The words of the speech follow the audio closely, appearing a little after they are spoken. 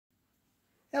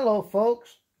Hello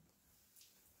folks,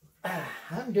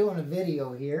 I'm doing a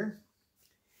video here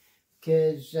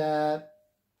because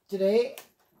today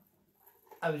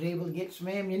I was able to get some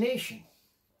ammunition.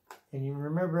 And you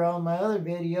remember on my other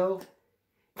video,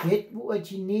 get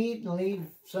what you need and leave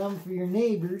some for your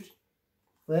neighbors.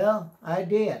 Well, I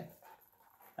did.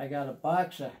 I got a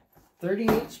box of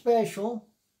 38 Special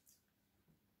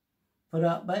put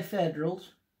out by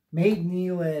Federals, made in the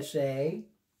USA.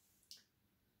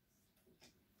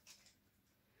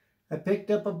 I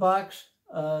picked up a box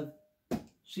of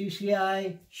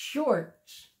CCI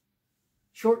shorts,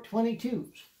 short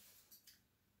 22s.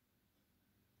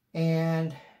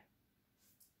 And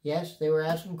yes, they were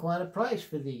asking quite a price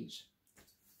for these,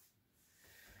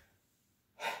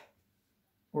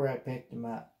 where I picked them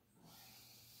up.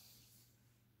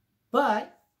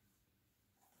 But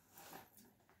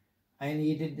I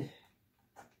needed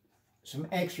some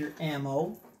extra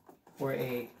ammo for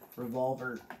a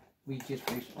revolver we just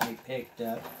recently picked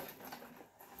up,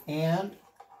 and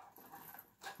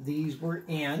these were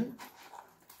in.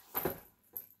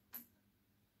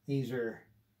 These are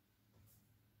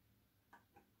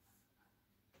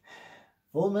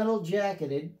full metal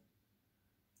jacketed,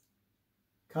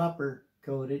 copper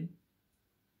coated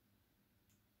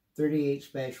 38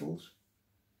 Specials.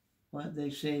 What they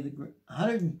say, the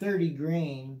 130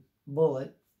 grain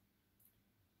bullet.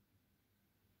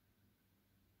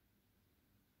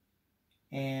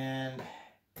 And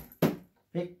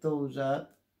picked those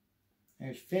up.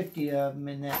 There's 50 of them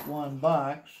in that one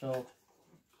box, so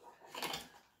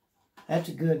that's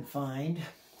a good find.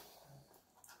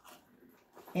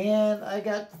 And I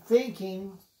got to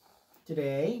thinking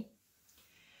today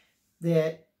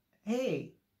that,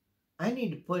 hey, I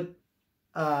need to put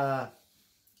the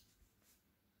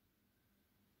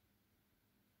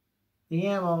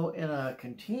ammo in a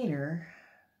container,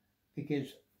 because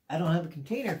I don't have a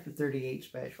container for 38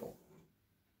 Special.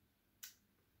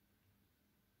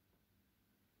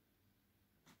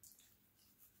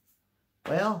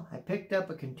 Well, I picked up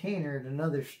a container at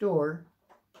another store,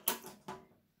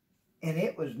 and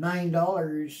it was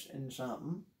 $9 and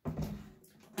something.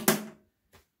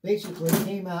 Basically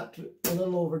came out to a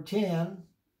little over 10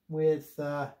 with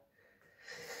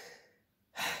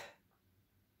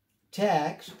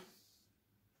tax.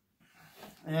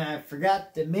 And I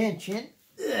forgot to mention,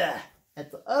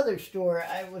 at the other store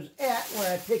I was at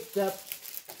where I picked up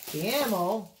the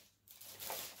ammo,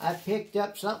 I picked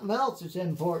up something else that's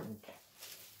important.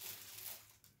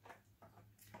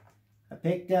 I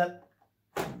picked up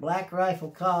Black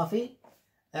Rifle coffee.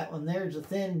 That one there's a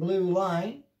thin blue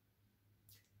line,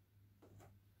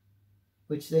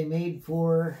 which they made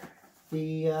for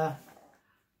the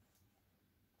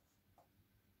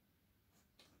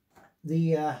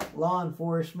law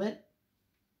enforcement,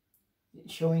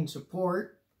 showing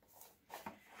support.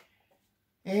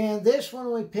 And this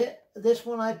one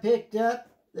I picked up,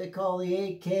 they call the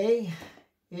AK.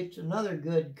 It's another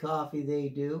good coffee they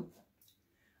do.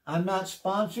 I'm not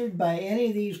sponsored by any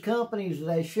of these companies that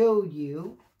I showed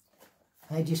you.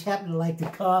 I just happen to like the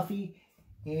coffee,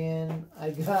 and I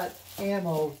got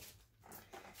ammo.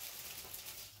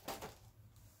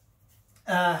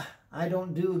 I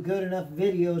don't do good enough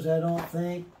videos, I don't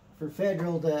think, for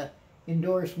Federal to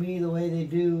endorse me the way they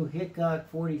do Hickok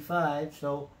 45,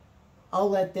 so I'll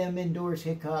let them endorse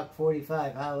Hickok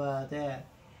 45. How about that?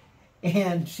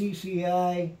 And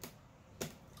CCI,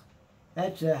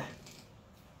 that's a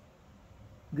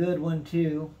good one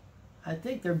too. I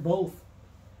think they're both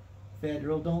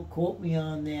Federal. Don't quote me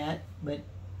on that, but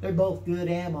they're both good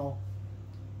ammo.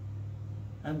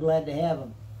 I'm glad to have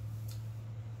them.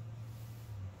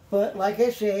 But like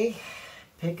I say,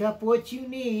 pick up what you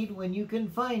need when you can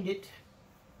find it,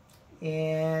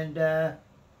 and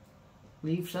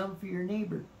leave some for your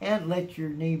neighbor, and let your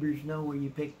neighbors know where you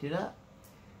picked it up.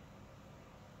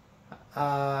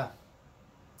 I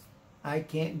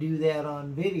can't do that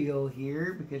on video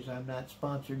here because I'm not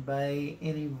sponsored by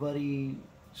anybody's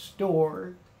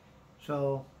store,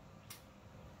 so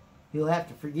you'll have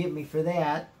to forgive me for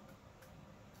that.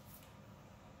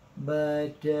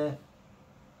 But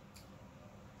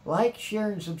like,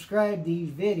 share, and subscribe these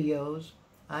videos.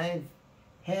 I've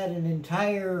had an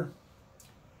entire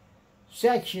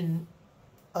section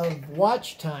of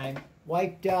watch time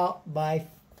wiped out by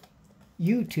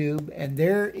YouTube, and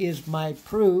there is my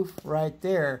proof right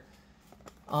there.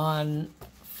 On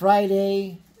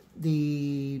Friday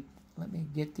the, let me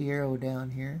get the arrow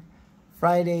down here,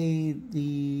 Friday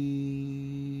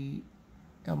the,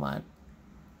 come on,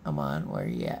 where are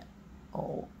you at?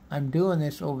 Oh, I'm doing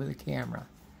this over the camera.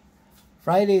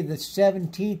 Friday the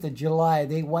 17th of July,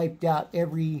 they wiped out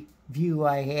every view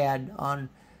I had on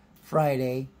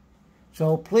Friday.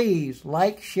 So please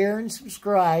like, share, and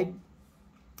subscribe.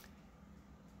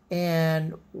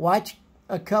 And watch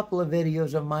a couple of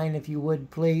videos of mine, if you would,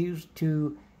 please,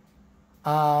 to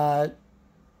let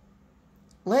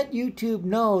YouTube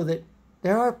know that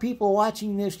there are people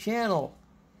watching this channel.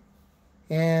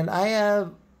 And I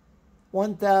have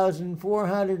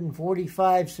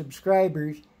 1,445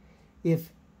 subscribers. If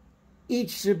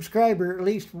each subscriber at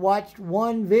least watched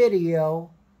one video,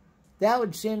 that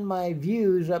would send my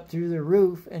views up through the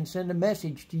roof and send a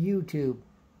message to YouTube.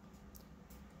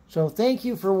 So thank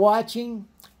you for watching.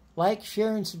 Like,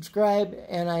 share, and subscribe.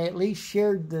 And I at least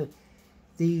shared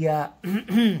the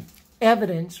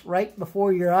evidence right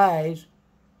before your eyes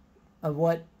of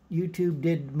what YouTube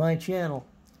did to my channel.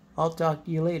 I'll talk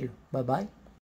to you later. Bye-bye.